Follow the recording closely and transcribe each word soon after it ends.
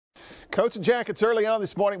Coats and jackets early on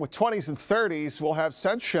this morning with 20s and 30s. We'll have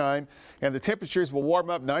sunshine and the temperatures will warm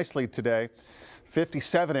up nicely today.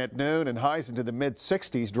 57 at noon and highs into the mid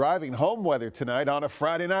 60s. Driving home weather tonight on a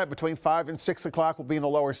Friday night between 5 and 6 o'clock will be in the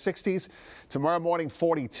lower 60s. Tomorrow morning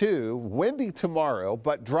 42. Windy tomorrow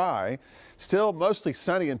but dry. Still mostly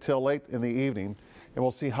sunny until late in the evening. And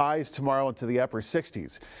we'll see highs tomorrow into the upper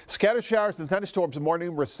 60s. Scattered showers and thunderstorms more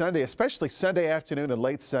numerous Sunday, especially Sunday afternoon and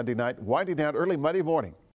late Sunday night, winding down early Monday morning.